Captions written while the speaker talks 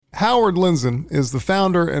Howard Lindzon is the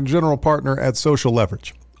founder and general partner at Social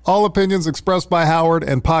Leverage. All opinions expressed by Howard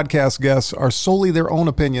and podcast guests are solely their own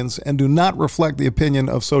opinions and do not reflect the opinion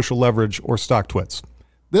of Social Leverage or StockTwits.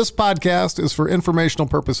 This podcast is for informational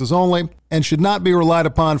purposes only and should not be relied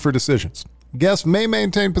upon for decisions. Guests may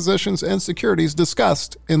maintain positions and securities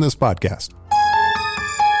discussed in this podcast.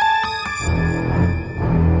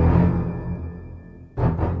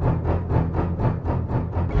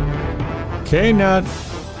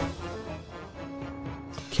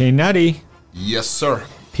 K-Nutty. Yes, sir.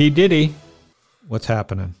 P. Diddy. What's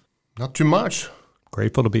happening? Not too much.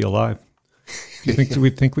 Grateful to be alive. Do we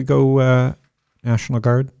think we go National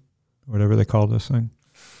Guard? Whatever they call this thing.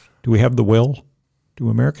 Do we have the will? Do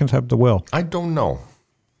Americans have the will? I don't know.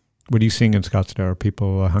 What are you seeing in Scottsdale? Are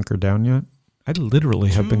people hunkered down yet? I literally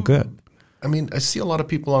have been good. I mean, I see a lot of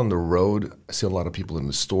people on the road. I see a lot of people in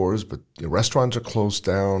the stores, but the restaurants are closed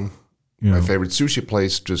down. Yeah. My favorite sushi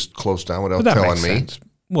place just closed down without Well, that telling makes me. sense.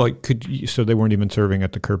 Well, so they weren't even serving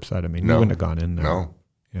at the curbside. I mean, No. you wouldn't have gone in there. No.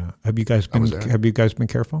 Yeah. Have you guys was there. been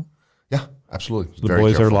careful? Yeah, absolutely. The Very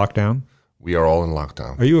boys careful. are locked down. We are all in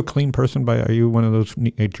lockdown. Are you a clean person? Are you one of those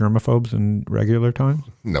germaphobes in regular times?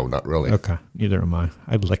 No, not really. Okay, neither am I.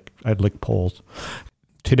 I'd lick poles.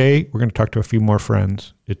 Today we're going to talk to a few more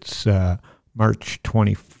friends. It's March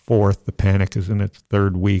 24th. The panic is in its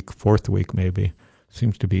fourth week maybe.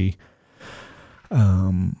 Seems to be.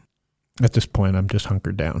 At this point, I'm just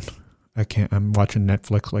hunkered down. I'm watching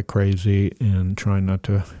Netflix like crazy and trying not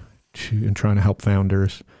to trying to help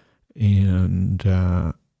founders, and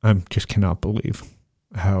I just cannot believe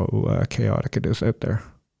how chaotic it is out there.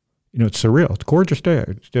 You know, it's surreal. It's a gorgeous day.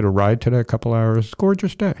 I just did a ride today, a couple hours.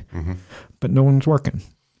 Gorgeous day, but no one's working.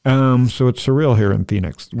 So it's surreal here in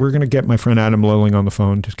Phoenix. We're going to get my friend Adam Lilling on the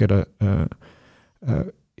phone. Just get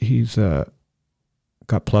he's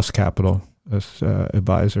got Plus Capital as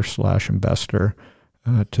advisor / investor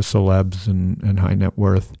to celebs and high net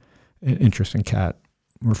worth. An interesting cat.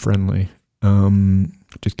 We're friendly.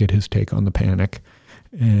 Just get his take on the panic.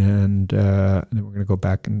 And then we're going to go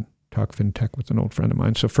back and talk fintech with an old friend of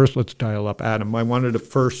mine. So first, let's dial up Adam. I wanted to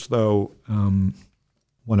first, though,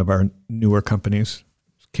 one of our newer companies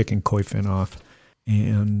is kicking Koifin off,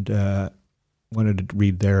 and wanted to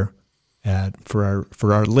read their ad for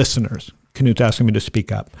our listeners. Knut's asking me to speak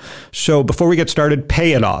up. So before we get started,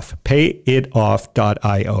 Pay It Off.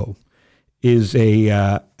 PayItOff.io is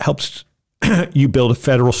helps you build a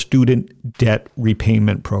federal student debt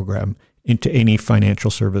repayment program into any financial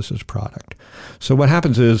services product. So what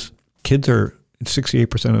happens is 68%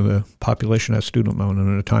 of the population has student loan,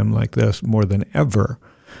 and at a time like this, more than ever,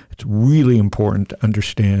 it's really important to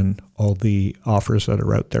understand all the offers that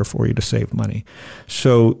are out there for you to save money.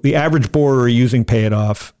 So the average borrower using Pay It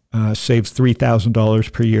Off saves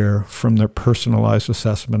 $3,000 per year from their personalized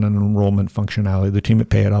assessment and enrollment functionality. The team at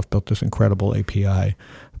Pay It Off built this incredible API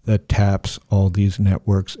that taps all these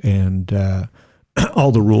networks and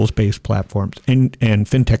all the rules-based platforms. And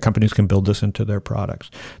fintech companies can build this into their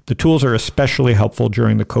products. The tools are especially helpful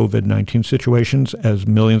during the COVID-19 situations, as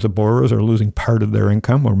millions of borrowers are losing part of their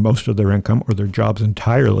income or most of their income or their jobs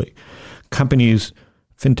entirely.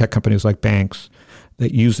 Fintech companies like banks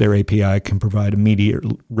that use their API can provide immediate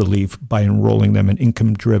relief by enrolling them in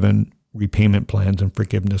income-driven repayment plans and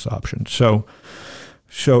forgiveness options.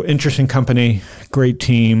 So interesting company, great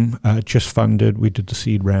team, just funded. We did the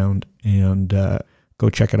seed round, and go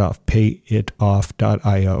check it off,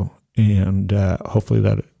 payitoff.io. And hopefully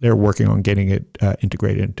that they're working on getting it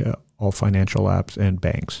integrated into all financial apps and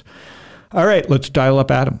banks. All right, let's dial up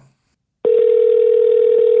Adam.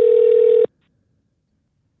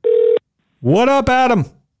 What up, Adam?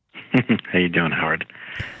 How you doing, Howard?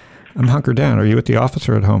 I'm hunkered down. Are you at the office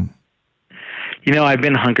or at home? You know, I've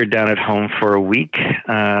been hunkered down at home for a week,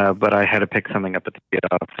 but I had to pick something up at the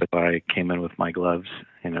office. So I came in with my gloves,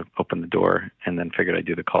 opened the door, and then figured I'd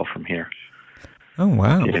do the call from here. Oh,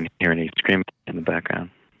 wow. You didn't hear any screaming in the background.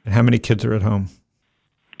 And how many kids are at home?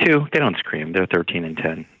 2. They don't scream. They're 13 and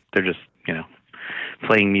 10. They're just,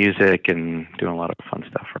 playing music and doing a lot of fun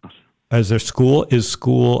stuff for us. Is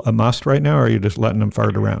school a must right now, or are you just letting them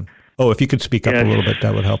fart around? Oh, if you could speak up a little bit,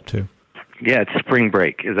 that would help too. Yeah, it's spring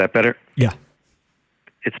break. Is that better? Yeah.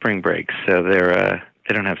 It's spring break, so they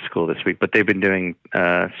don't have school this week, but they've been doing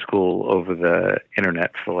school over the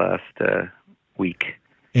internet for the last week.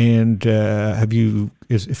 And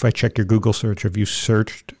if I check your Google search, have you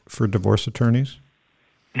searched for divorce attorneys?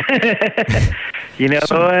 You know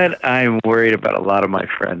what? I'm worried about a lot of my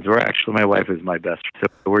friends. My wife is my best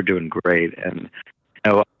friend, so we're doing great. And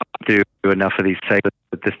I'll do enough of these cycles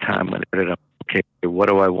at this time when I'm okay, what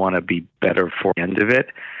do I want to be better for the end of it?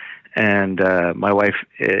 And my wife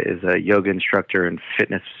is a yoga instructor and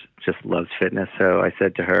just loves fitness. So I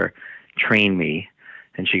said to her, train me.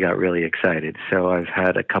 And she got really excited. So I've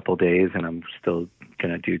had a couple days, and I'm still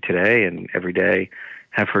going to do today and every day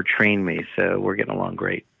have her train me. So we're getting along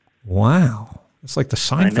great. Wow. It's like the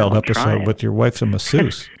Seinfeld episode with your wife's a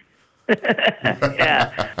masseuse.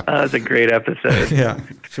 Yeah, that was a great episode. Yeah.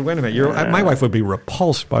 So wait a minute. My wife would be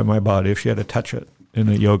repulsed by my body if she had to touch it in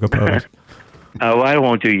a yoga pose. Oh, I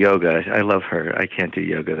won't do yoga. I love her. I can't do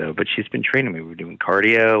yoga, though. But she's been training me. We're doing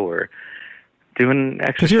cardio. We're doing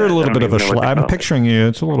exercise. Because you're a little bit of a I'm picturing you.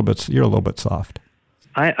 You're a little bit soft.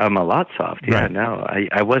 I'm a lot soft. Yeah, right. No,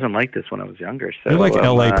 I wasn't like this when I was younger. So you're like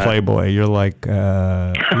L.A. Playboy. You're like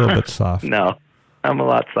a little bit soft. No, I'm a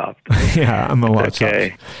lot soft. Yeah, I'm a lot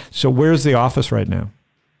soft. So where's the office right now?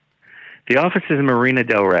 The office is in Marina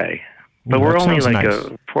Del Rey. But we're only like nice.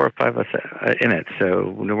 4 or 5 of us in it, so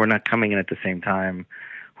we're not coming in at the same time.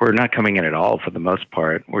 We're not coming in at all for the most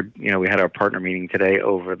part. We had our partner meeting today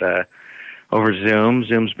over Zoom.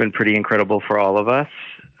 Zoom's been pretty incredible for all of us.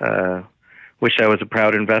 Wish I was a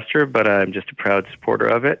proud investor, but I'm just a proud supporter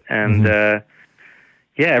of it. And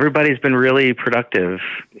everybody's been really productive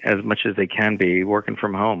as much as they can be working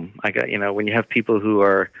from home. When you have people who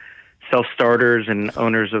are self-starters and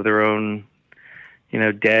owners of their own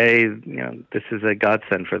day, this is a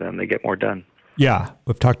godsend for them. They get more done. Yeah.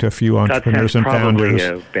 We've talked to a few entrepreneurs and founders.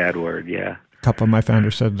 Probably a bad word, yeah. A couple of my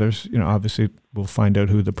founders said there's, obviously we'll find out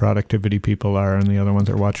who the productivity people are, and the other ones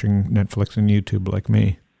are watching Netflix and YouTube like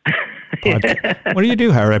me. What do you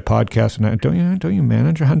do, Harry? I podcast, and don't you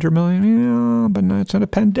manage 100 million? Yeah, but no, it's in a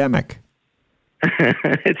pandemic.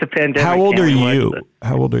 It's a pandemic. How old are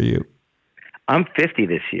you? I'm 50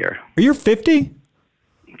 this year. Are you 50?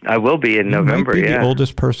 I will be in November. Might be the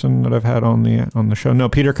oldest person that I've had on the show. No,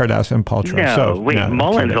 Peter Kardashian, Paltrow. No,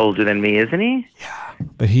 Mullen's older than me, isn't he? Yeah,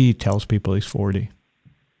 but he tells people he's 40.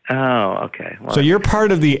 Oh, okay. Well, so you're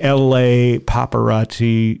part of the LA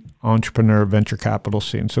paparazzi entrepreneur venture capital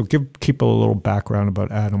scene. So give people a little background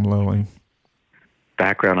about Adam Lilling.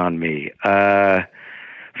 Background on me.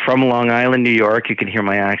 From Long Island, New York. You can hear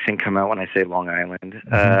my accent come out when I say Long Island.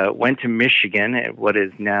 Went to Michigan at what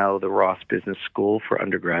is now the Ross Business School for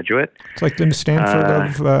undergraduate. It's like the Stanford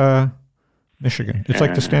of Michigan. It's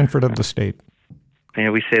like the Stanford of the state. Yeah,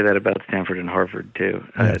 we say that about Stanford and Harvard, too.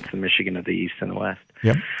 It's the Michigan of the East and the West.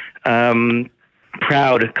 Yep.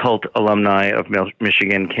 Proud cult alumni of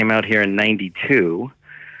Michigan. Came out here in 92.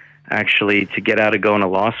 Actually, to get out of going to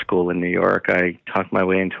law school in New York, I talked my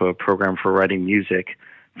way into a program for writing music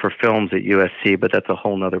for films at USC, but that's a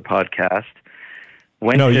whole nother podcast.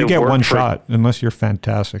 You get one shot, unless you're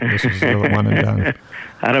fantastic. This is the one and done.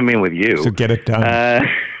 I don't mean with you. So get it done.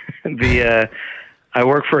 I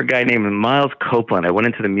worked for a guy named Miles Copeland. I went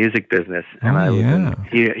into the music business, and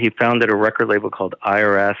he founded a record label called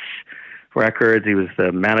IRS Records. He was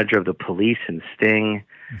the manager of the Police and Sting.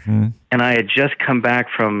 Mm-hmm. And I had just come back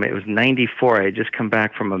it was 94. I had just come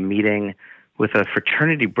back from a meeting with a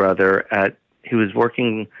fraternity brother he was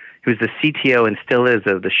the CTO and still is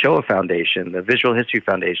of the Shoah Foundation, the Visual History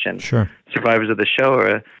Foundation. Sure. Survivors of the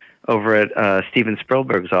Shoah over at Steven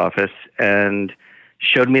Spielberg's office, and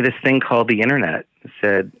showed me this thing called the internet. It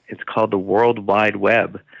said it's called the World Wide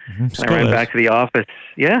Web. Mm-hmm. And I ran back to the office.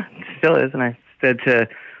 Yeah, it still is. And I said to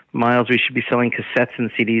Miles, we should be selling cassettes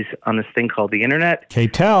and CDs on this thing called the internet.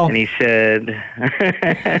 K-Tel. And he said,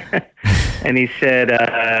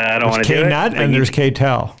 I don't want to do it. And there's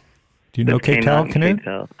K-Tel. Do you know K-Tel,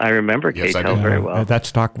 Knut? I remember K-Tel very well. That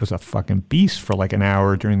stock was a fucking beast for like an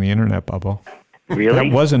hour during the internet bubble. Really?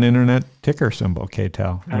 That was an internet ticker symbol,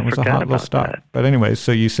 K-Tel. It was a hot little stock. That. But anyway,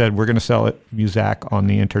 so you said we're going to sell it, Muzak, on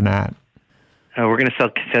the internet. We're going to sell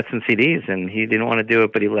cassettes and CDs, and he didn't want to do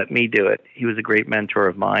it, but he let me do it. He was a great mentor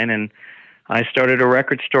of mine, and I started a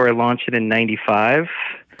record store. I launched it in 95.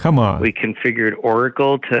 Come on. We configured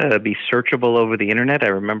Oracle to be searchable over the internet. I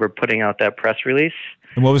remember putting out that press release.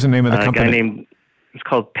 And what was the name of the company? It's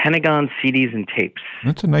called Pentagon CDs and Tapes.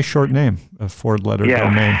 That's a nice short name, a four-letter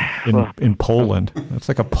domain in Poland. That's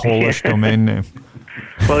like a Polish domain name.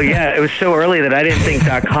 Well, yeah, it was so early that I didn't think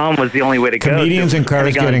 .com was the only way to go. Comedians and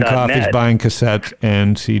cars getting coffees, buying cassettes,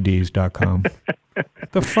 and CDs.com.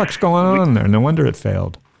 The fuck's going on there? No wonder it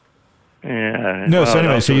failed. Yeah. No, so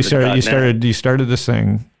anyway, so you started this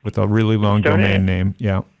thing with a really long domain name.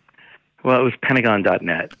 Yeah. Well, it was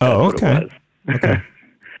Pentagon.net. Oh, okay. Okay.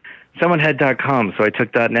 Someone had .com, so I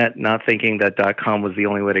took .net, not thinking that .com was the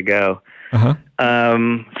only way to go. Uh-huh.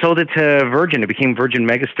 Sold it to Virgin. It became Virgin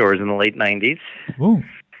Megastores in the late 90s. Ooh.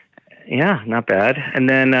 Yeah, not bad. And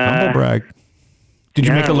then... humble brag. Did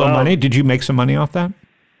you make a little money? Did you make some money off that?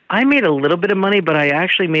 I made a little bit of money, but I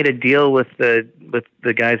actually made a deal with the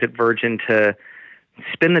guys at Virgin to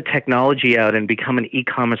spin the technology out and become an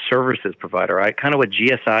e-commerce services provider. Right, kind of what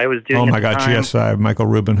GSI was doing. Oh my at God, the time. GSI, Michael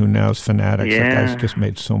Rubin, who now is Fanatics. Yeah. That guy's just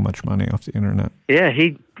made so much money off the internet. Yeah,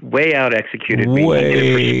 he way out executed me. He did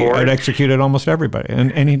Way it for out sport. executed almost everybody,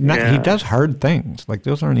 and he does hard things. Like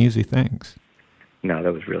those aren't easy things. No,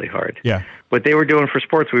 that was really hard. Yeah. What they were doing for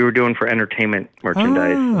sports, we were doing for entertainment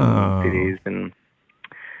merchandise and Oh. CDs. And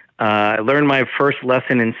I learned my first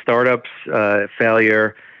lesson in startups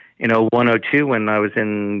failure in 0102 when I was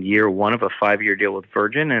in year one of a 5-year deal with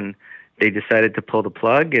Virgin, and they decided to pull the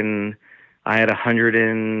plug. And I had 100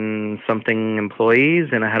 and something employees,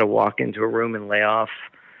 and I had to walk into a room and lay off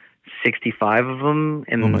 65 of them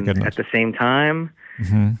Oh my goodness. at the same time.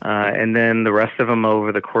 Mm-hmm. And then the rest of them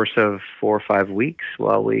over the course of 4 or 5 weeks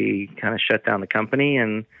while we kind of shut down the company.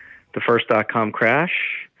 And the first .com crash,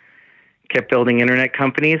 kept building internet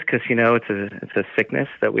companies because, it's a sickness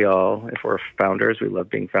that we all, if we're founders, we love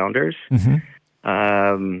being founders.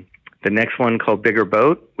 Mm-hmm. The next one called Bigger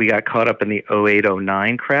Boat, we got caught up in the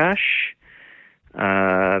 08-09 crash.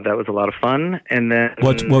 That was a lot of fun. And then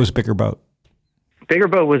What was Bigger Boat? Bigger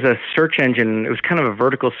Boat was a search engine. It was kind of a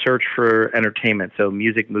vertical search for entertainment. So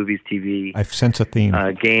music, movies, TV, I sense a theme.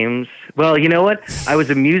 games. Well, you know what? I was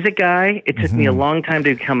a music guy. It took me a long time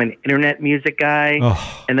to become an internet music guy.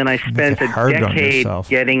 Oh, And then I spent it a hard on decade yourself.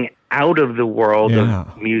 getting out of the world Yeah.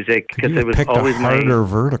 of music because You it was picked always a my... harder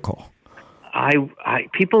vertical.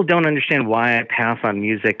 People don't understand why I pass on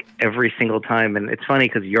music every single time. And it's funny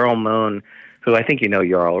because Jarl Mohn, who I think you know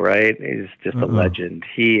Jarl, right? Is just a legend.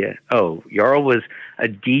 Jarl was a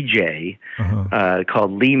DJ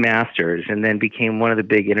called Lee Masters and then became one of the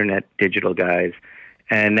big internet digital guys.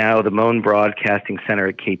 And now the Mohn Broadcasting Center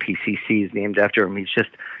at KPCC is named after him. He's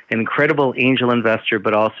just an incredible angel investor,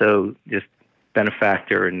 but also just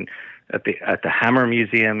benefactor. And at the Hammer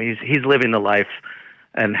Museum, he's living the life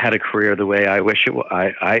and had a career the way I wish it.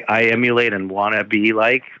 I emulate and want to be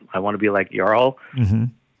like. I want to be like Jarl. Mm-hmm.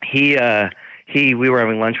 We were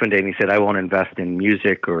having lunch one day and he said, I won't invest in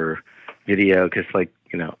music or video because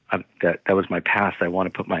that was my past. I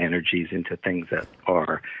want to put my energies into things that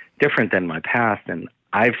are different than my past. And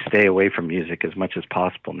I stay away from music as much as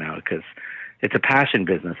possible now because it's a passion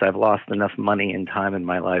business. I've lost enough money and time in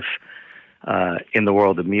my life in the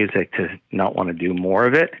world of music to not want to do more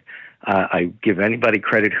of it. I give anybody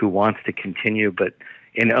credit who wants to continue, but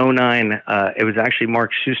in 2009, it was actually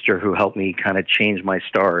Mark Schuster who helped me kind of change my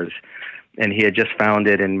stars. And he had just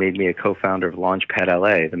founded and made me a co-founder of Launchpad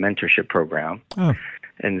LA, the mentorship program. Oh.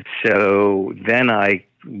 And so then I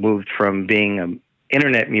moved from being an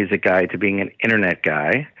internet music guy to being an internet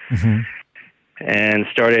guy and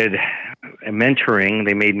started mentoring.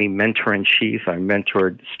 They made me mentor-in-chief. I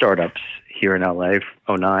mentored startups here in LA,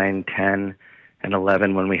 2009, 10, and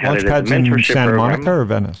 11 when we had it as a mentorship in Santa program. Monica or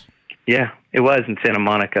Venice? Yeah, it was in Santa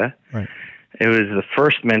Monica. Right. It was the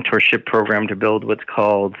first mentorship program to build what's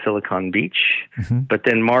called Silicon Beach. But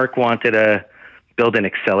then Mark wanted to build an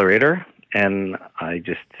accelerator, and I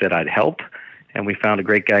just said I'd help. And we found a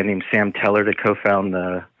great guy named Sam Teller to co-found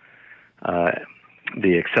the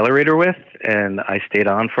accelerator with, and I stayed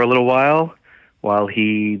on for a little while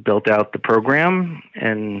he built out the program.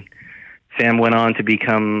 And Sam went on to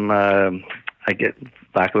become,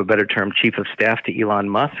 lack of a better term, chief of staff to Elon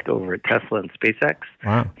Musk over at Tesla and SpaceX.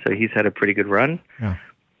 Wow. So he's had a pretty good run. Yeah.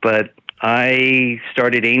 But I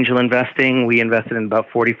started angel investing. We invested in about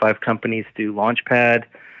 45 companies through Launchpad.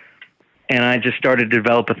 And I just started to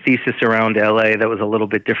develop a thesis around LA that was a little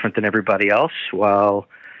bit different than everybody else. While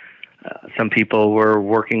some people were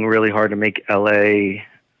working really hard to make LA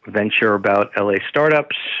venture about LA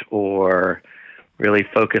startups or really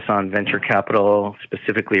focus on venture capital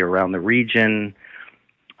specifically around the region,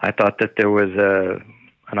 I thought that there was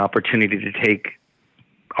an opportunity to take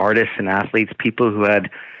artists and athletes, people who had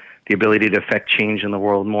the ability to affect change in the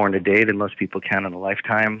world more in a day than most people can in a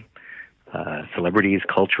lifetime, celebrities,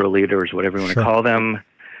 cultural leaders, whatever you want to call them,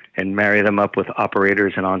 and marry them up with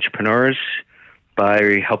operators and entrepreneurs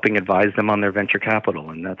by helping advise them on their venture capital.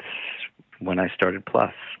 And that's when I started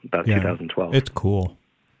Plus, about 2012. It's cool.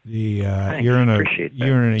 Thanks, You're in appreciate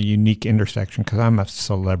that. a unique intersection because I'm a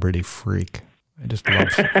celebrity freak. I just love.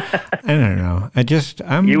 I don't know.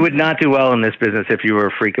 You would not do well in this business if you were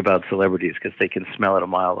a freak about celebrities because they can smell it a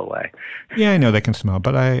mile away. Yeah, I know they can smell,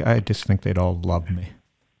 but I just think they'd all love me.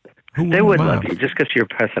 They would love you just because of your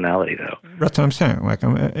personality, though. That's what I'm saying. Like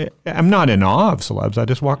I'm not in awe of celebs. I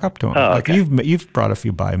just walk up to them. Oh, like okay. you've brought a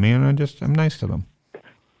few by me, and I'm nice to them.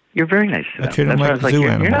 You're very nice to them. I treat them That's why I like was like, zoo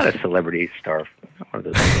you're animals. not a celebrity star. One of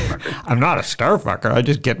those fuckers. I'm not a star fucker. I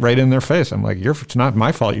just get right in their face. I'm like, it's not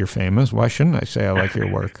my fault you're famous. Why shouldn't I say I like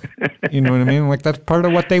your work? You know what I mean? Like, that's part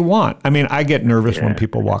of what they want. I mean, I get nervous when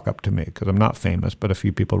people walk up to me because I'm not famous, but a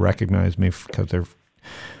few people recognize me because they're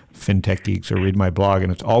fintech geeks or read my blog,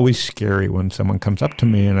 and it's always scary when someone comes up to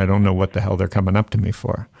me and I don't know what the hell they're coming up to me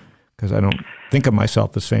for because I don't think of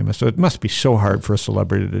myself as famous. So it must be so hard for a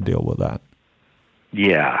celebrity to deal with that.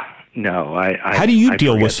 Yeah. No, How do you I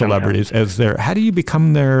deal forget with celebrities how do you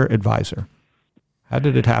become their advisor? How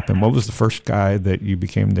did it happen? What was the first guy that you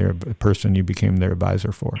became their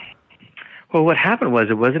advisor for? Well, what happened was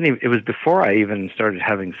it was before I even started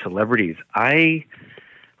having celebrities.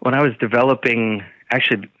 When I was developing,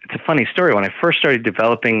 actually, it's a funny story. When I first started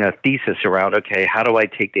developing a thesis around, okay, how do I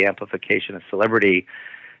take the amplification of celebrity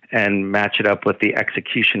and match it up with the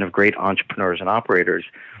execution of great entrepreneurs and operators,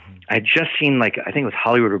 I had just seen, I think it was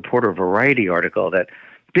Hollywood Reporter, a Variety article that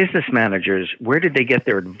business managers, where did they get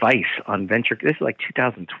their advice on venture? This is like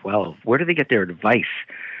 2012. Where did they get their advice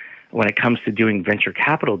when it comes to doing venture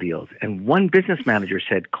capital deals? And one business manager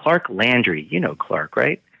said, Clark Landry. You know Clark,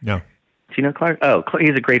 right? No. Do you know Clark? Oh,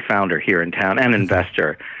 he's a great founder here in town and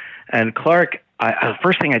investor. And Clark, the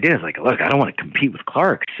first thing I did is look, I don't want to compete with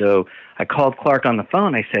Clark. So I called Clark on the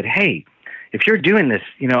phone. I said, hey, if you're doing this,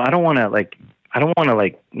 I don't want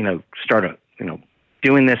to start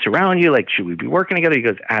doing this around you. Should we be working together? He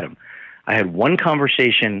goes, Adam, I had one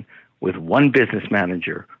conversation with one business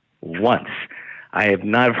manager once. I have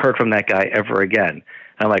not heard from that guy ever again.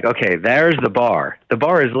 I'm like, okay, there's the bar. The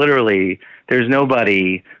bar is literally, there's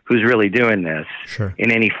nobody who's really doing this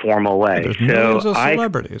in any formal way. There's millions of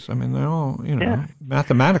celebrities. I mean, they're all,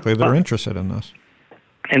 mathematically, they're interested in this.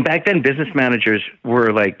 And back then, business managers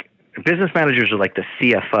were like the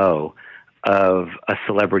CFO of a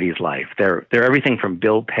celebrity's life. They're everything from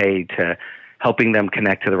bill pay to helping them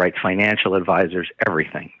connect to the right financial advisors,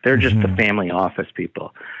 everything. They're just the family office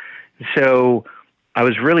people. So I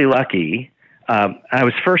was really lucky. I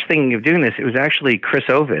was first thinking of doing this. It was actually Chris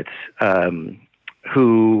Ovitz,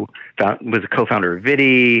 who was a co-founder of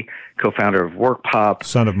Vidi, co-founder of WorkPop.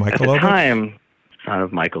 Son of Michael Ovitz? At the time, son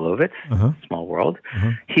of Michael Ovitz, Small World.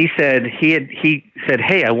 He said,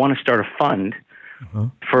 hey, I want to start a fund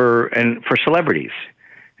for celebrities.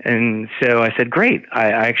 And so I said, great.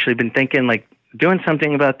 I actually been thinking doing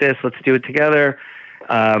something about this. Let's do it together.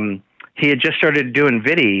 He had just started doing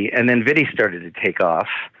Vidi, and then Vidi started to take off.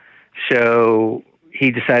 So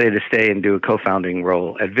he decided to stay and do a co-founding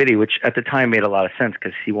role at Vidi, which at the time made a lot of sense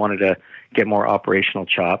because he wanted to get more operational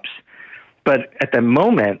chops. But at the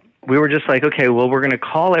moment, we were just like, okay, well, we're going to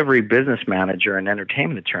call every business manager and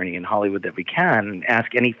entertainment attorney in Hollywood that we can and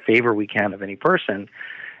ask any favor we can of any person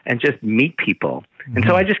and just meet people. And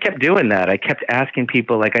so I just kept doing that. I kept asking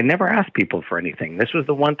people, I never asked people for anything. This was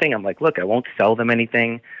the one thing I'm like, look, I won't sell them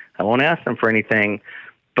anything. I won't ask them for anything,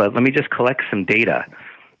 but let me just collect some data.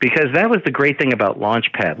 Because that was the great thing about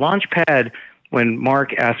Launchpad. Launchpad, when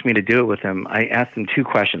Mark asked me to do it with him, I asked him two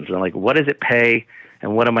questions. I'm like, what does it pay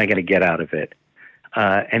and what am I going to get out of it?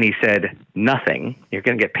 And he said, nothing. You're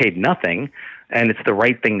going to get paid nothing, and it's the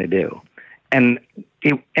right thing to do. And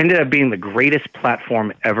it ended up being the greatest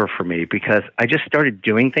platform ever for me because I just started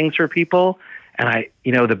doing things for people. And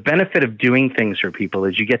the benefit of doing things for people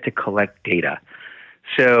is you get to collect data.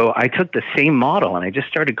 So I took the same model and I just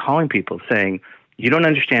started calling people saying, you don't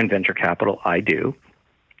understand venture capital. I do.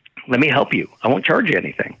 Let me help you. I won't charge you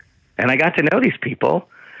anything. And I got to know these people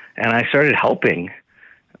and I started helping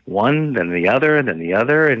one, then the other.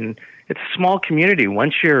 And it's a small community.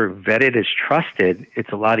 Once you're vetted as trusted, it's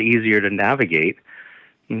a lot easier to navigate.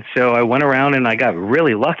 And so I went around and I got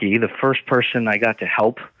really lucky. The first person I got to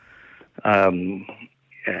help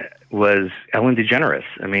was Ellen DeGeneres.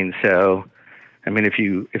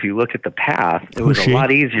 If you look at the path, it was a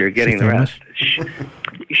lot easier getting the rest.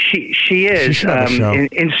 She is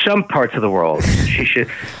in some parts of the world. She should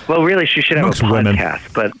have a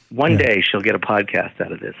podcast. But one day she'll get a podcast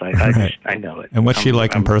out of this. I know it. And what's she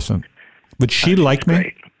like in person? Would she like me?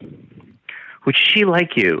 Great. Would she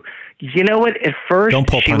like you? You know what? At first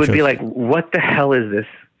she would be like, "What the hell is this?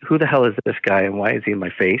 Who the hell is this guy, and why is he in my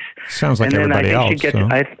face?" Sounds like everybody else.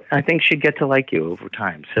 I think she'd get to like you over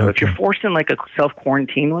time. So if you're forced in a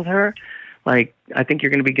self-quarantine with her, I think you're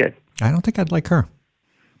going to be good. I don't think I'd like her.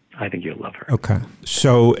 I think you'll love her. Okay.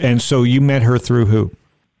 So you met her through who?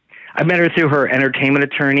 I met her through her entertainment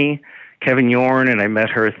attorney, Kevin Yorn, and I met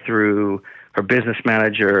her through her business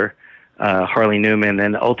manager, Harley Newman,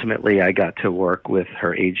 and ultimately I got to work with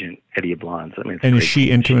her agent, Eddie Ablons. And is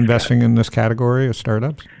she into investing in this category of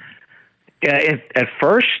startups? Yeah, at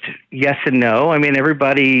first, yes and no. I mean,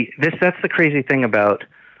 that's the crazy thing about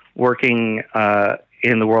working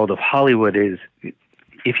in the world of Hollywood is,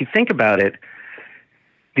 if you think about it,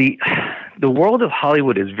 the world of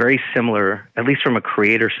Hollywood is very similar, at least from a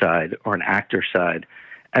creator side or an actor side,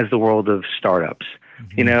 as the world of startups.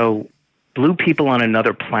 Mm-hmm. Blue people on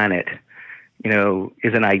another planet,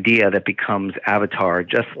 is an idea that becomes Avatar,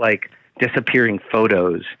 just like disappearing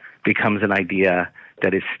photos becomes an idea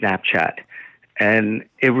that is Snapchat. And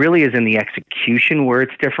it really is in the execution where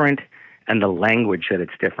it's different and the language that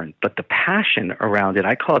it's different. But the passion around it,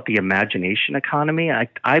 I call it the imagination economy.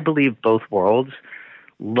 I believe both worlds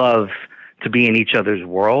love to be in each other's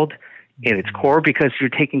world in its core, because you're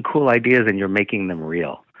taking cool ideas and you're making them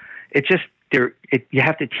real. You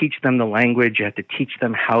have to teach them the language. You have to teach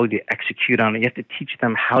them how to execute on it. You have to teach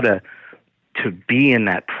them how to be in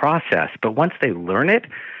that process. But once they learn it,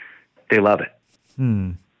 they love it.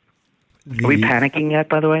 Are we panicking yet,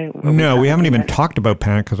 by the way? No, we haven't even talked about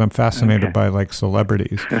panic because I'm fascinated by like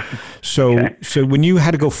celebrities. So when you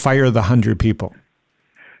had to go fire the 100 people.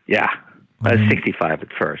 Yeah. I was 65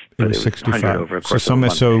 at first. It was 65. Over a course of a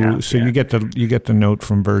month and a half, so you get the note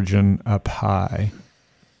from Virgin up high.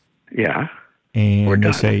 Yeah. And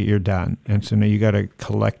they say you're done. And so now you got to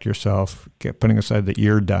collect yourself, putting aside that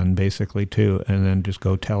you're done basically too, and then just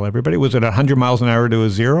go tell everybody. Was it 100 miles an hour to a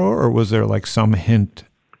zero, or was there like some hint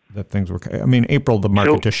that things were? I mean, April, the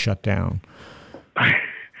market just shut down.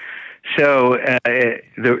 So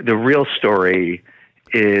the real story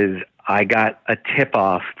is I got a tip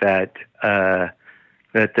off that the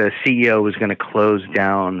CEO was going to close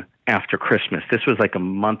down after Christmas. This was like a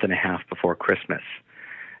month and a half before Christmas.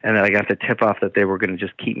 And then I got the tip off that they were going to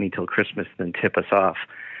just keep me till Christmas, then tip us off.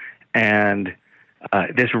 And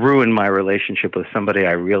this ruined my relationship with somebody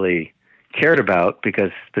I really cared about, because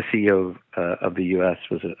the CEO of the U.S.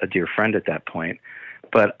 was a dear friend at that point.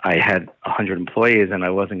 But I had 100 employees and I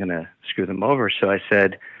wasn't going to screw them over. So I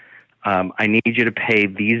said, I need you to pay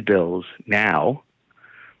these bills now.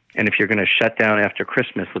 And if you're going to shut down after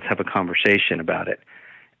Christmas, let's have a conversation about it.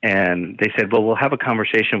 And they said, well, we'll have a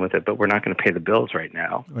conversation with it, but we're not going to pay the bills right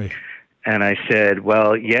now. Right. And I said,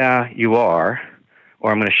 well, yeah, you are,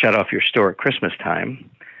 or I'm going to shut off your store at Christmas time.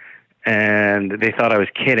 And they thought I was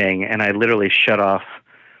kidding. And I literally shut off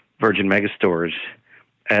Virgin Megastores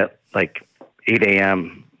at like 8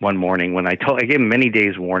 a.m. one morning when I gave them many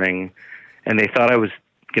days warning, and they thought I was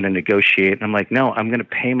going to negotiate. And I'm like, no, I'm going to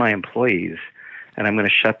pay my employees, and I'm going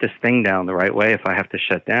to shut this thing down the right way. If I have to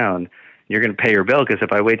shut down, you're going to pay your bill, because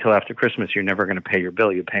if I wait till after Christmas, you're never going to pay your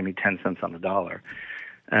bill. You pay me 10 cents on the dollar.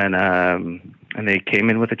 And they came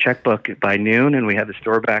in with a checkbook by noon, and we had the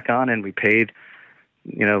store back on, and we paid,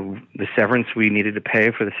 the severance we needed to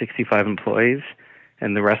pay for the 65 employees,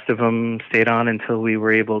 and the rest of them stayed on until we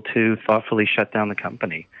were able to thoughtfully shut down the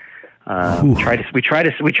company. We tried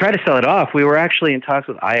to sell it off. We were actually in talks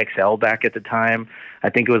with IXL back at the time. I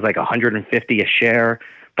think it was like $150 a share.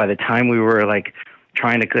 By the time we were like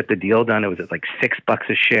trying to get the deal done, it was at like $6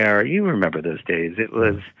 a share. You remember those days. It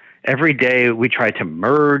was every day we tried to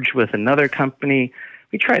merge with another company.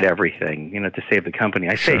 We tried everything, to save the company.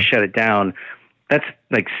 I say shut it down. That's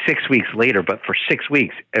like 6 weeks later, but for 6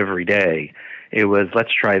 weeks, every day, it was,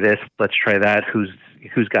 let's try this, let's try that. Who's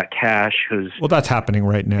got cash? Well, that's happening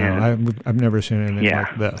right now. Yeah. I've never seen anything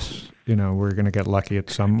like this. We're going to get lucky at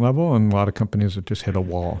some level, and a lot of companies have just hit a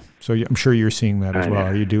wall. So I'm sure you're seeing that as well.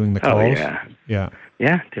 Are you doing the calls? Yeah.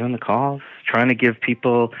 Yeah, doing the calls, trying to give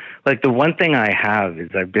people, like, the one thing I have is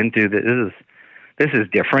I've been through this is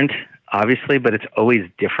different, obviously, but it's always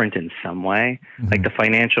different in some way. Mm-hmm. Like the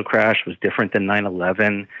financial crash was different than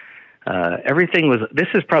 9/11. This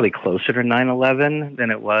is probably closer to 9/11 than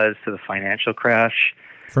it was to the financial crash.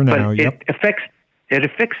 For now, but it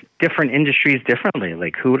affects different industries differently.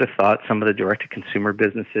 Like, who would have thought some of the direct-to-consumer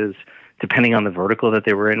businesses, depending on the vertical that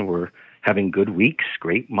they were in, were having good weeks,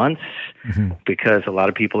 great months, because a lot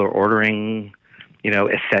of people are ordering,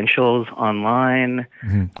 essentials online.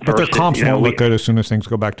 Mm-hmm. But their comps won't look good as soon as things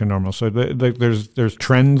go back to normal. So there's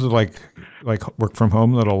trends like work from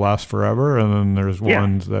home that'll last forever, and then there's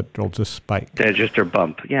ones that'll just spike. They just are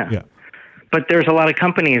bump, yeah. But there's a lot of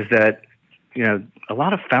companies that, a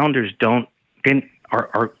lot of founders are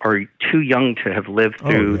too young to have lived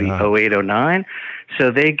through the 08, 09.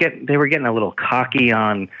 So they were getting a little cocky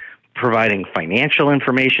on providing financial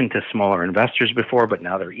information to smaller investors before, but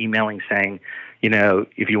now they're emailing saying,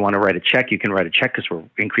 if you want to write a check, you can write a check because we're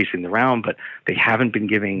increasing the round, but they haven't been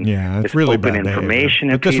giving it's really open information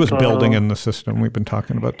to But this people. Was building in the system. We've been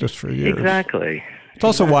talking about this for years. Exactly. It's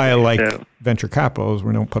also why I like venture capital is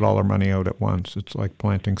we don't put all our money out at once. It's like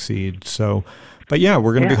planting seeds. So But yeah,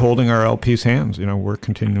 we're going to be holding our LPs' hands. We're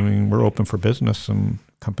continuing. We're open for business, and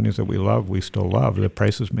companies that we love, we still love. The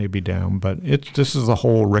prices may be down, but this is a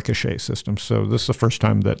whole ricochet system. So this is the first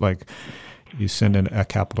time that you send in a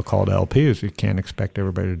capital call to LPs. You can't expect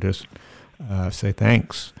everybody to just say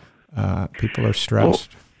thanks. People are stressed.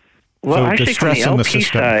 Well, so actually, from the LP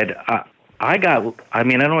system. side, I don't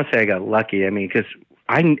want to say I got lucky. Because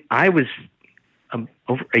I was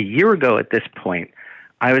over a year ago at this point,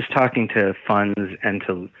 I was talking to funds and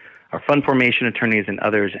to our fund formation attorneys and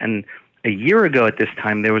others, and a year ago at this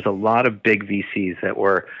time, there was a lot of big VCs that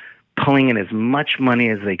were pulling in as much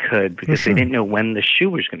money as they could because they didn't know when the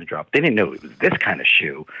shoe was going to drop. They didn't know it was this kind of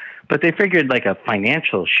shoe, but they figured like a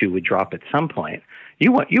financial shoe would drop at some point.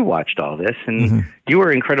 You watched all this, and you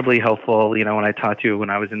were incredibly helpful. When I talked to you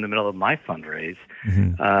when I was in the middle of my fundraise.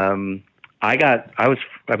 I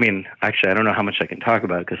don't know how much I can talk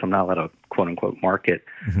about because I'm not allowed to quote unquote market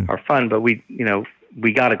our fund, but we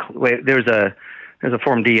got there's a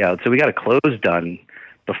Form D out, so we got a close done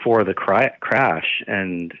before the crash,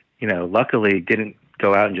 and luckily didn't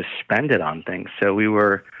go out and just spend it on things. So we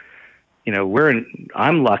were,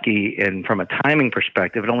 I'm lucky, and from a timing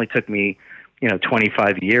perspective, it only took me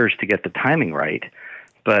 25 years to get the timing right,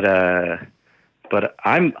 but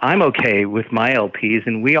I'm okay with my LPs,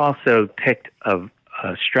 and we also picked a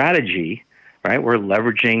strategy, right? We're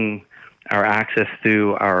leveraging our access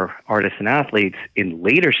through our artists and athletes in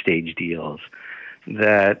later stage deals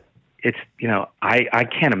that it's, I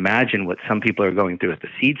can't imagine what some people are going through at the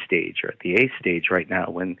seed stage or at the A stage right now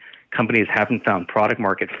when companies haven't found product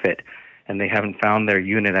market fit and they haven't found their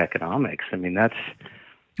unit economics.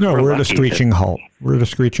 We're at a screeching halt. We're at a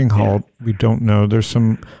screeching halt. We don't know. There's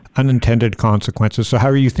some unintended consequences. So how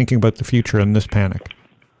are you thinking about the future in this panic?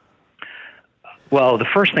 Well, the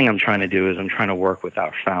first thing I'm trying to do is I'm trying to work with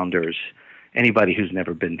our founders, anybody who's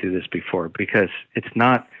never been through this before, because it's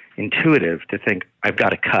not intuitive to think I've got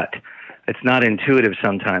to cut. It's not intuitive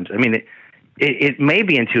sometimes. It may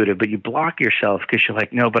be intuitive, but you block yourself because you're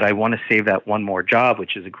like, no, but I want to save that one more job,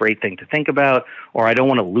 which is a great thing to think about, or I don't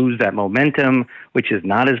want to lose that momentum, which is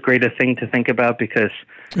not as great a thing to think about because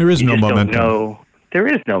there is no momentum. There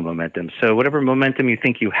is no momentum. So whatever momentum you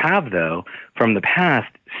think you have, though, from the past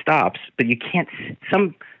stops, but you can't.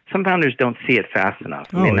 Some founders don't see it fast enough.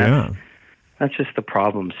 That's just the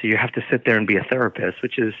problem. So you have to sit there and be a therapist,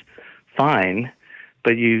 which is fine.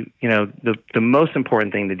 But the most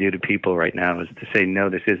important thing to do to people right now is to say, no,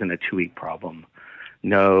 this isn't a 2-week problem.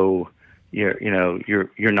 No, you're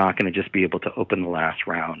not going to just be able to open the last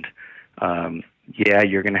round.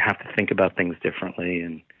 You're going to have to think about things differently,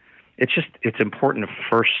 and it's important to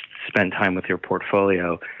first spend time with your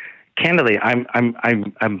portfolio. Candidly,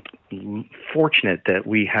 I'm fortunate that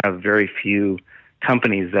we have very few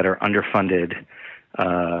companies that are underfunded,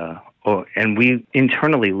 and we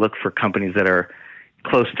internally look for companies that are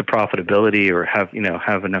close to profitability or have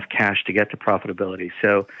enough cash to get to profitability.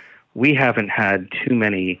 So we haven't had too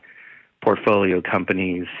many portfolio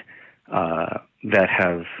companies that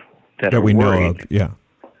we know of,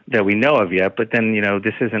 that we know of yet. But then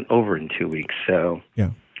this isn't over in 2 weeks, so and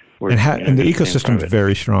the ecosystem is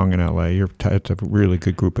very strong in LA. It's a really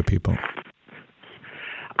good group of people.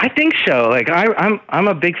 I think so. Like I'm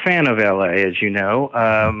a big fan of LA, as you know.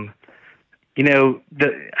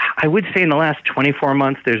 I would say in the last 24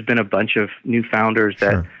 months, there's been a bunch of new founders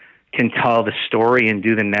that can tell the story and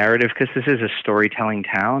do the narrative, because this is a storytelling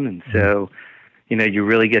town. And so, you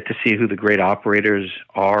really get to see who the great operators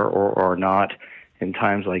are or are not in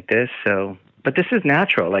times like this. So, but this is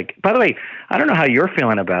natural. Like, by the way, I don't know how you're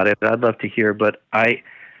feeling about it. I'd love to hear, but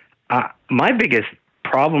my biggest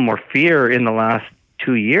problem or fear in the last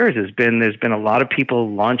 2 years has been there's been a lot of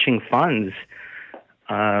people launching funds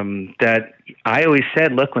that I always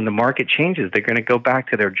said, look, when the market changes, they're going to go back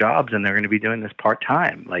to their jobs and they're going to be doing this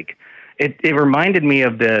part-time. Like it reminded me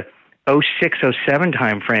of the 06, 07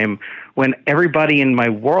 timeframe when everybody in my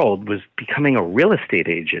world was becoming a real estate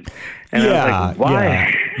agent. And I was like,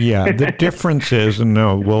 why? Yeah. The difference is,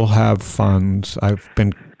 we'll have funds. I've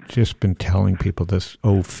been telling people this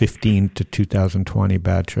 15 to 2020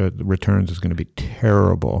 batch of returns is going to be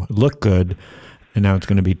terrible. It looked good, and now it's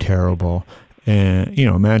going to be terrible. And,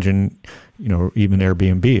 imagine, even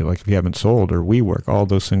Airbnb, like if you haven't sold, or WeWork, all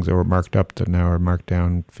those things that were marked up that now are marked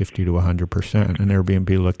down 50 to 100%, and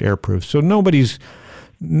Airbnb looked airproof. So nobody's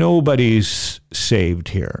saved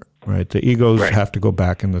here, right? The egos have to go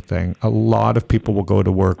back in the thing. A lot of people will go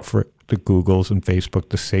to work for the Googles and Facebook,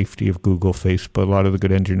 the safety of Google, Facebook. A lot of the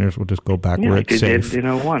good engineers will just go back where it's safe,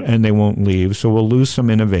 and they won't leave. So we'll lose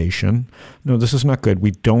some innovation. No, this is not good.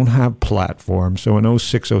 We don't have platforms. So in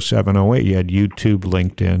 06, 07, 08, you had YouTube,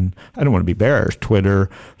 LinkedIn. I don't want to be bearish. Twitter,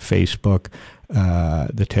 Facebook.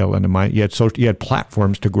 The tail end of you had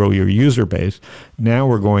platforms to grow your user base. Now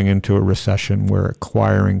we're going into a recession where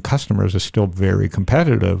acquiring customers is still very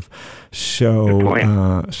competitive. So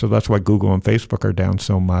so that's why Google and Facebook are down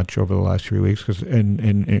so much over the last 3 weeks. Because and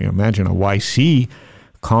imagine a YC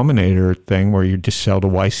Combinator thing where you just sell to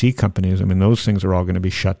YC companies. I mean, those things are all going to be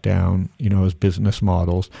shut down, as business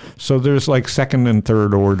models. So there's like second and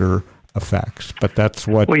third order effects, but that's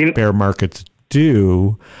what bear markets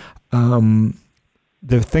do.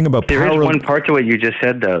 The thing about there is one part to what you just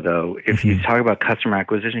said, though. If you talk about customer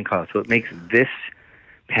acquisition costs, what makes this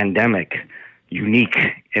pandemic unique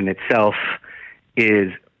in itself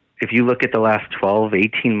is if you look at the last 12,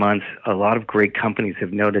 18 months, a lot of great companies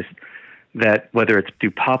have noticed that whether it's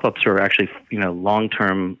through pop-ups or actually,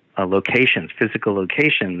 long-term locations, physical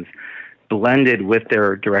locations, blended with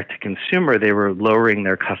their direct-to-consumer, they were lowering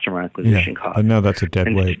their customer acquisition costs. I know that's a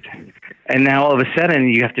dead weight. And now all of a sudden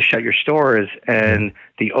you have to shut your stores, and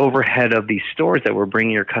the overhead of these stores that were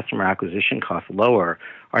bringing your customer acquisition costs lower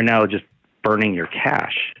are now just burning your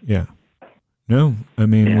cash. Yeah. No, I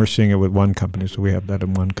mean, we're seeing it with one company, so we have that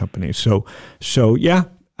in one company. So yeah,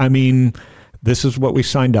 I mean, this is what we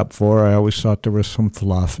signed up for. I always thought there was some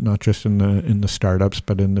fluff, not just in the startups,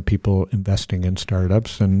 but in the people investing in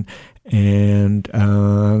startups. And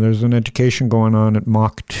there's an education going on at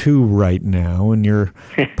Mach 2 right now, and you're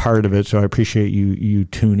part of it. So I appreciate you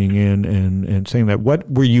tuning in and saying that. What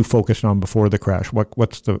were you focused on before the crash?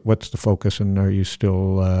 What's the focus, and are you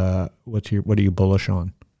still what are you bullish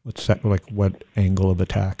on? What angle of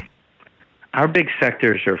attack? Our big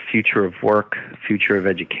sectors are future of work, future of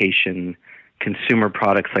education, consumer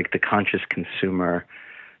products like the conscious consumer.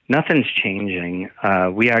 Nothing's changing.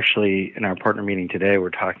 We actually, in our partner meeting today, we're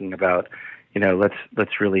talking about,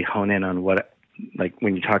 let's really hone in on what, like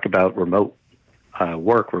when you talk about remote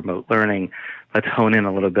work, remote learning, let's hone in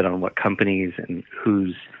a little bit on what companies and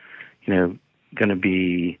who's, going to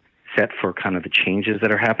be set for kind of the changes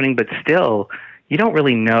that are happening. But still, you don't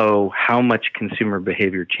really know how much consumer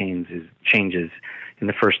behavior changes in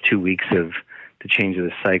the first 2 weeks of the change of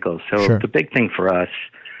the cycle. So The big thing for us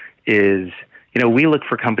is, we look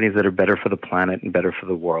for companies that are better for the planet and better for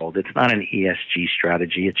the world. It's not an ESG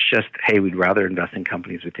strategy. It's just, hey, we'd rather invest in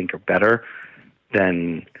companies we think are better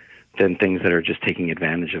than things that are just taking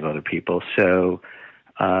advantage of other people. So,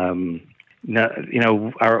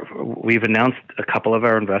 we've announced a couple of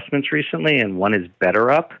our investments recently, and one is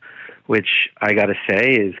BetterUp, which I got to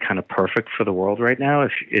say is kind of perfect for the world right now.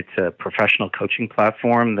 It's a professional coaching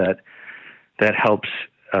platform that helps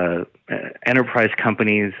enterprise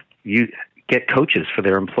companies get coaches for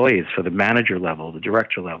their employees, for the manager level, the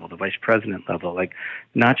director level, the vice president level. Like,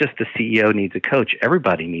 not just the CEO needs a coach.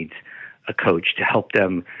 Everybody needs a coach to help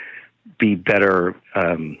them be better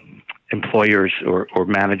employers or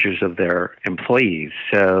managers of their employees.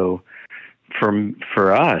 So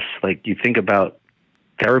for us, like, you think about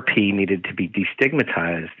therapy needed to be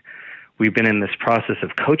destigmatized. We've been in this process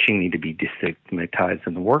of coaching need to be destigmatized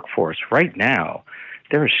in the workforce. Right now,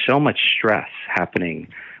 there is so much stress happening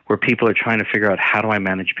where people are trying to figure out, how do I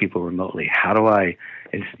manage people remotely? How do I,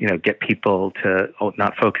 get people to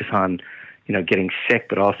not focus on, getting sick,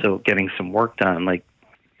 but also getting some work done? Like,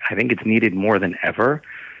 I think it's needed more than ever.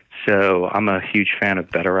 So I'm a huge fan of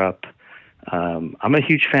BetterUp. I'm a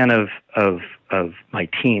huge fan of my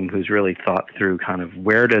team, who's really thought through kind of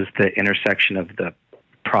where does the intersection of the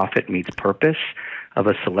profit meets purpose of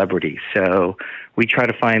a celebrity. So we try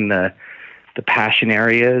to find the passion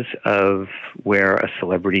areas of where a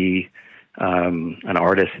celebrity, an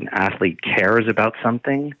artist, an athlete cares about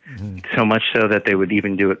something, so much so that they would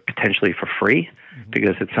even do it potentially for free,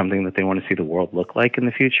 because it's something that they want to see the world look like in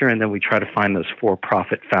the future. And then we try to find those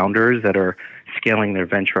for-profit founders that are scaling their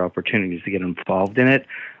venture opportunities to get involved in it.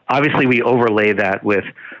 Obviously, we overlay that with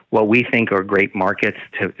what we think are great markets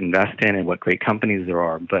to invest in and what great companies there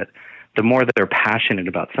are. But the more that they're passionate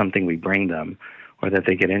about something we bring them, or that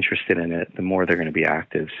they get interested in it, the more they're going to be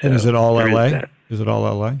active. So and is it all LA? Is it all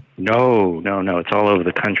LA? No. It's all over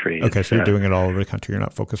the country. Okay, so you're doing it all over the country. You're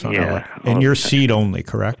not focused on LA. And you're seed only,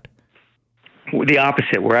 correct? The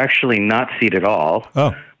opposite. We're actually not seed at all.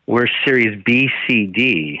 Oh. We're Series B, C,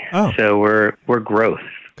 D. Oh. So we're growth.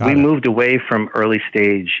 We moved away from early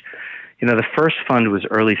stage. The first fund was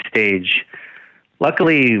early stage.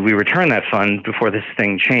 Luckily, we returned that fund before this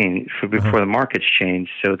thing changed, before the markets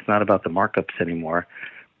changed. So it's not about the markups anymore.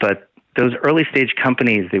 But those early stage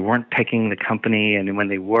companies, they weren't picking the company, and when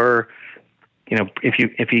they were,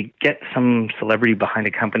 if you get some celebrity behind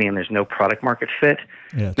a company and there's no product market fit,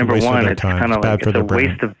 number one, it's kind of like it's a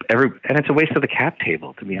waste of and it's a waste of the cap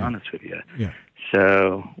table, to be honest with you. Yeah.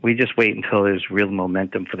 So we just wait until there's real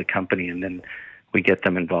momentum for the company, and then we get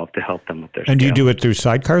them involved to help them with their. And do you scale. do it through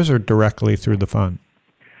sidecars or directly through the fund?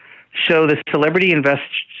 So the celebrity invests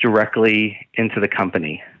directly into the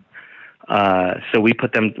company. So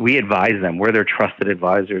we advise them. We're their trusted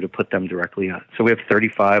advisor to put them directly on. So we have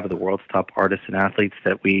 35 of the world's top artists and athletes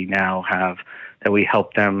that we now have, that we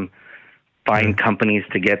help them find companies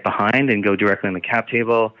to get behind and go directly on the cap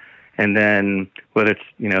table. And then whether it's,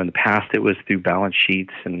 in the past it was through balance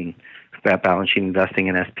sheets and that balance sheet investing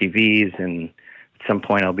in SPVs. And at some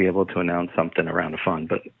point I'll be able to announce something around a fund,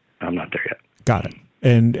 but I'm not there yet. Got it.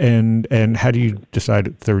 And how do you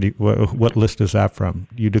decide 30? What list is that from?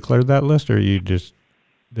 You declared that list, or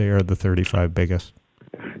they are the 35 biggest?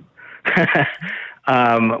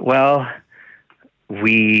 Well,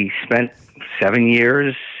 we spent 7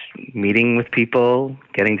 years meeting with people,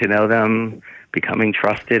 getting to know them, becoming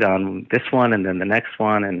trusted on this one and then the next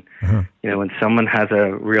one. And, when someone has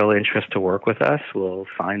a real interest to work with us, we'll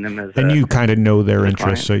find them as you kind of know their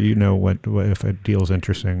interests, client. so you know what if a deal's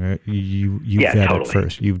interesting, you vet totally. it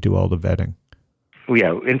first. You do all the vetting.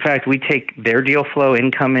 Yeah. In fact, we take their deal flow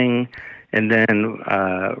incoming, and then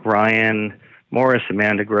Ryan Morris,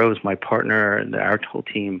 Amanda Groves, my partner, and our whole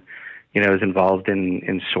team, is involved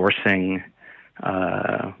in sourcing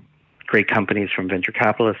great companies from venture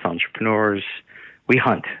capitalists, entrepreneurs. We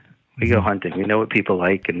hunt. We go hunting. We know what people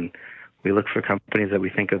like, and we look for companies that we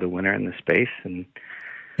think are the winner in the space. And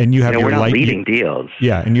you have your we're not leading deals.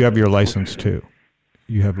 Yeah, and you have your license too.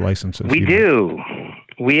 You have licenses. We do.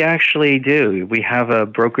 We actually do. We have a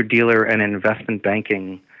broker-dealer and an investment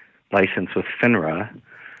banking license with FINRA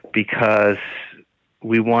because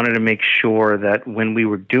we wanted to make sure that when we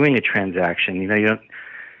were doing a transaction, a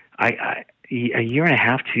year and a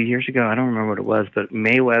half, 2 years ago, I don't remember what it was, but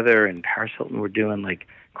Mayweather and Paris Hilton were doing like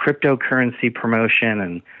cryptocurrency promotion,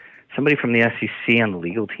 and somebody from the SEC on the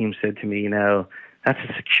legal team said to me, that's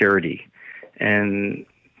a security. And,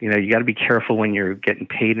 you got to be careful when you're getting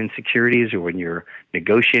paid in securities or when you're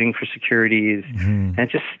negotiating for securities. And it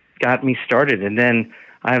just got me started. And then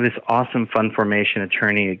I have this awesome fund formation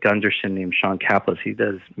attorney at Gunderson named Sean Kaplis. He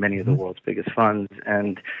does many of the world's biggest funds.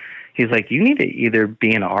 And he's like, you need to either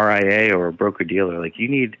be an RIA or a broker-dealer. Like, you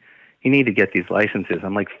need to get these licenses.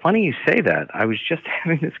 I'm like, funny you say that. I was just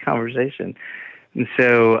having this conversation. And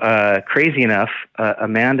so, crazy enough,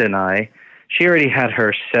 Amanda and I, she already had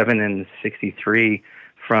her 7 and 63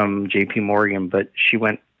 from JP Morgan, but she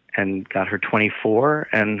went and got her 24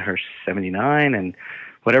 and her 79 and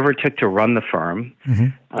whatever it took to run the firm.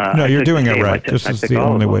 No, you're doing it right. This is the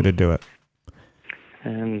only way to do it.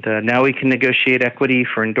 And now we can negotiate equity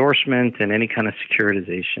for endorsement and any kind of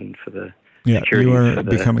securitization for the securities. You are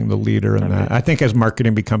becoming the leader in that. I think as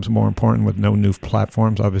marketing becomes more important with no new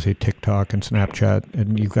platforms, obviously TikTok and Snapchat,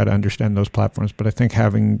 and you've got to understand those platforms. But I think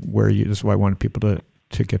having this is why I wanted people to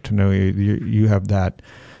get to know you. You have that.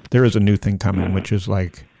 There is a new thing coming, which is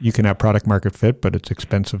like you can have product market fit, but it's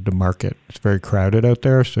expensive to market. It's very crowded out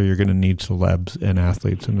there, so you're going to need celebs and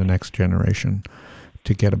athletes in the next generation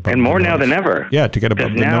to get above and more the noise. now than ever. Yeah, to get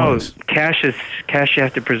above the noise. Cash you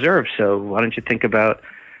have to preserve. So why don't you think about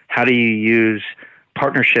how do you use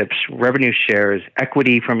partnerships, revenue shares,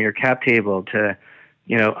 equity from your cap table to,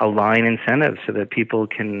 align incentives so that people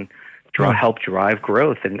can help drive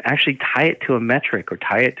growth and actually tie it to a metric or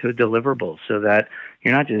tie it to a deliverable so that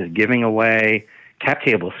you're not just giving away cap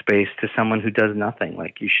table space to someone who does nothing.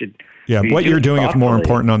 Like you should. Yeah, what you're doing is more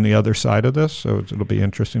important on the other side of this, so it'll be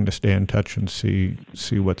interesting to stay in touch and see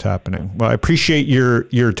what's happening. Well, I appreciate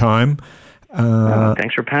your time.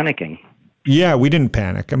 Thanks for panicking. Yeah, we didn't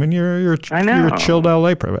panic. I mean, you're a chilled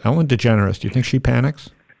LA pro. Ellen DeGeneres, do you think she panics?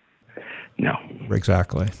 No.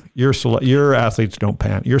 Exactly. Your athletes don't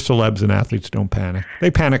panic. Your celebs and athletes don't panic. They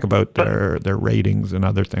panic about their ratings and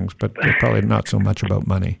other things, but they're probably not so much about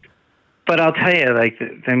money. But I'll tell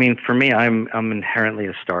you, for me, I'm inherently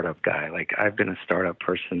a startup guy. Like I've been a startup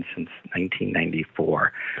person since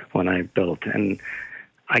 1994 when I built, and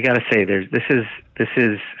I got to say, this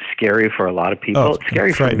is scary for a lot of people. Oh, it's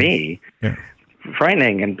scary for me. Yeah.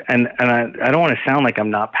 Frightening, and I don't want to sound like I'm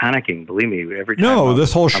not panicking. Believe me, every time.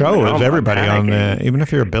 This whole show is everybody on the. Even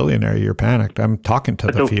if you're a billionaire, you're panicked. I'm talking to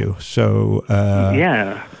the few. So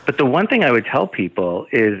yeah, but the one thing I would tell people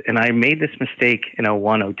is, and I made this mistake in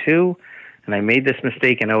 01, 02, and I made this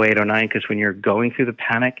mistake in 08, 09, because when you're going through the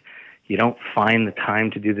panic, You don't find the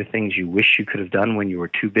time to do the things you wish you could have done when you were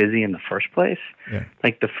too busy in the first place. Yeah.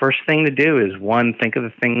 Like the first thing to do is, one, think of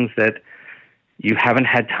the things that you haven't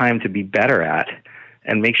had time to be better at,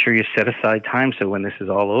 and make sure you set aside time so when this is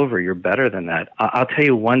all over, you're better than that. I'll tell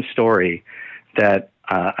you one story that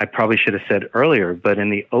I probably should have said earlier, but in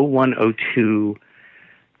the 01-02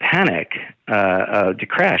 panic, the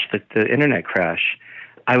crash, the internet crash,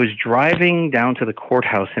 I was driving down to the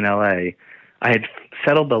courthouse in LA. I had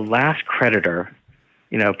settled the last creditor,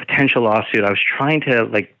 potential lawsuit. I was trying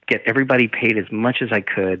to get everybody paid as much as I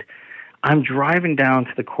could. I'm driving down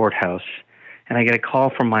to the courthouse, and I get a call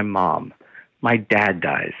from my mom. My dad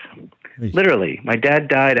dies. Literally, my dad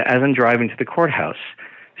died as I'm driving to the courthouse.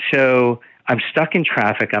 So I'm stuck in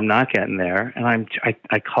traffic. I'm not getting there, and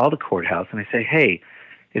I call the courthouse and I say, "Hey,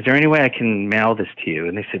 is there any way I can mail this to you?"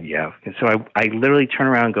 And they said, "Yeah." And so I literally turn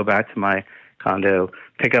around, go back to my condo,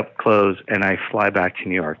 pick up clothes, and I fly back to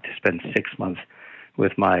New York to spend 6 months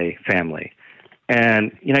with my family.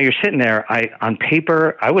 And you're sitting there. On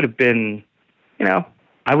paper, I would have been,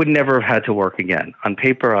 I would never have had to work again. On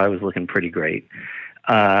paper, I was looking pretty great.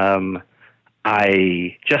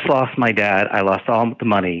 I just lost my dad. I lost all the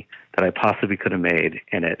money that I possibly could have made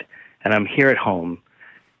in it. And I'm here at home.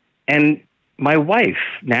 And my wife,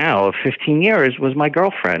 now of 15 years, was my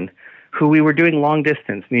girlfriend, who we were doing long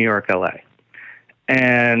distance, New York, LA.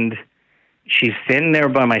 And she's sitting there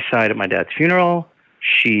by my side at my dad's funeral.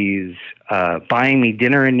 She's buying me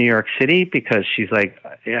dinner in New York City because she's like,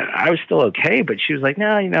 yeah, I was still okay, but she was like,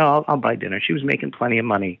 no, I'll buy dinner. She was making plenty of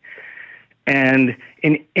money. And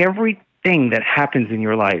in everything that happens in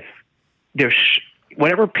your life, there's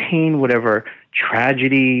whatever pain, whatever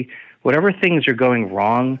tragedy, whatever things are going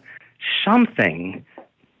wrong, something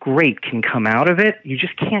great can come out of it. You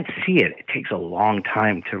just can't see it. It takes a long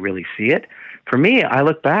time to really see it. For me, I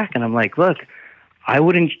look back and I'm like, look, I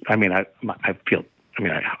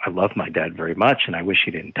love my dad very much and I wish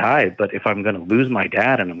he didn't die. But if I'm going to lose my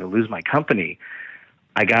dad and I'm going to lose my company,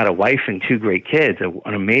 I got a wife and two great kids,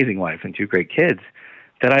 an amazing wife and two great kids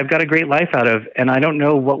that I've got a great life out of. And I don't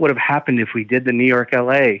know what would have happened if we did the New York,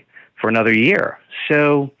 LA for another year.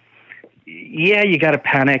 So yeah, you got to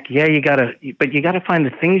panic. Yeah, but you got to find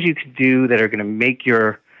the things you can do that are going to make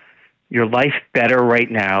your life better right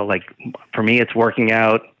now. Like for me, it's working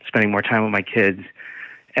out, spending more time with my kids.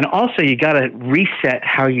 And also you got to reset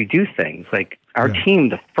how you do things. Like our team,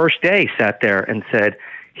 the first day sat there and said,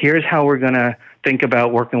 here's how we're going to think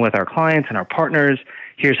about working with our clients and our partners.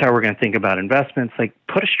 Here's how we're going to think about investments. Like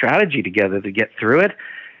put a strategy together to get through it.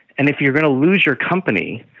 And if you're going to lose your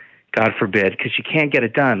company, God forbid, because you can't get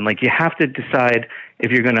it done, like you have to decide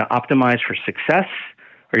if you're going to optimize for success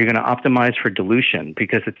or you're going to optimize for dilution.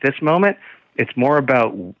 Because at this moment, it's more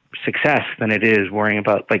about success than it is worrying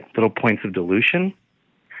about like little points of dilution.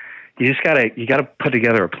 You got to put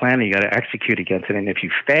together a plan and you got to execute against it. And if you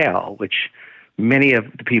fail, which many of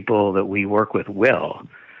the people that we work with will,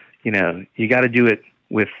 you got to do it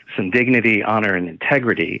with some dignity, honor, and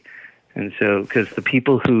integrity. And so, because the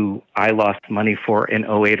people who I lost money for in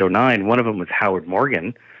 08, 09, one of them was Howard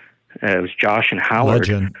Morgan. It was Josh and Howard.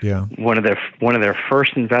 Legend, yeah. One of their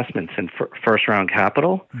first investments in first round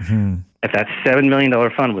capital. Mm-hmm. At that $7 million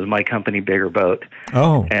fund was my company, Bigger Boat.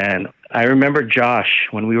 Oh. And I remember Josh,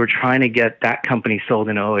 when we were trying to get that company sold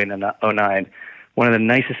in 08 and 09, one of the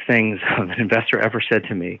nicest things an investor ever said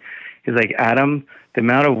to me, he's like, Adam, the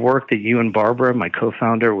amount of work that you and Barbara, my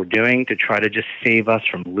co-founder, were doing to try to just save us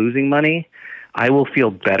from losing money, I will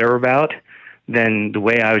feel better about than the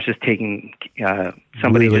way I was just taking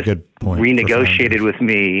somebody really just renegotiated with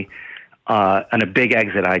me on a big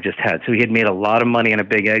exit I just had. So he had made a lot of money on a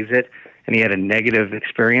big exit, and he had a negative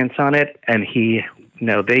experience on it, and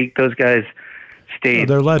those guys stayed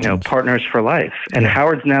partners for life. And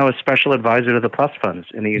Howard's now a special advisor to the Plus Funds,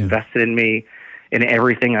 and he invested in me in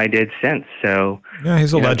everything I did since. So yeah,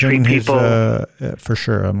 he's a legend. He's for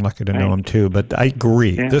sure. I'm lucky to know him too. But I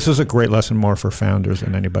agree. Yeah. This is a great lesson more for founders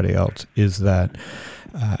than anybody else. Is that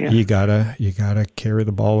you gotta carry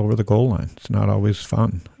the ball over the goal line. It's not always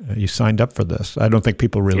fun. You signed up for this. I don't think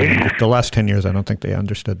people really. The last 10 years, I don't think they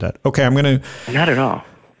understood that. Okay, not at all.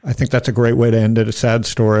 I think that's a great way to end it. A sad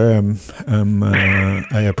story.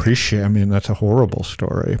 I appreciate. I mean, that's a horrible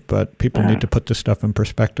story, but people need to put this stuff in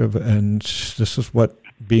perspective. And this is what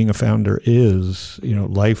being a founder is.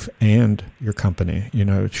 Life and your company.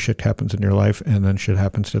 Shit happens in your life, and then shit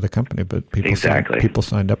happens to the company. But people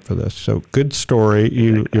signed up for this. So good story.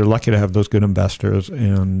 You're lucky to have those good investors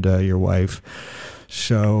and your wife.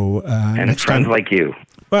 So and next friends time, like you.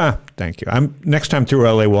 Well, thank you. Next time through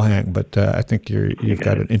LA we'll hang, but I think you've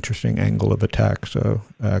got an interesting angle of attack. So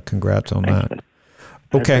congrats on that.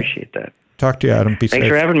 Okay. I appreciate that. Talk to you, Adam. Be Thanks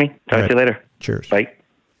safe. for having me. Talk All to you later. Cheers. Bye.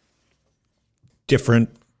 Different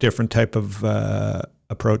type of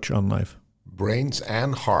approach on life. Brains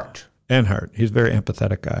and heart. And heart. He's a very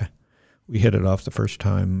empathetic guy. We hit it off the first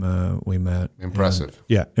time we met. Impressive.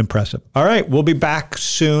 Yeah, impressive. All right, we'll be back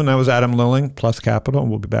soon. I was Adam Lilling, Plus Capital, and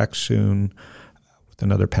we'll be back soon with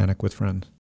another Panic with Friends.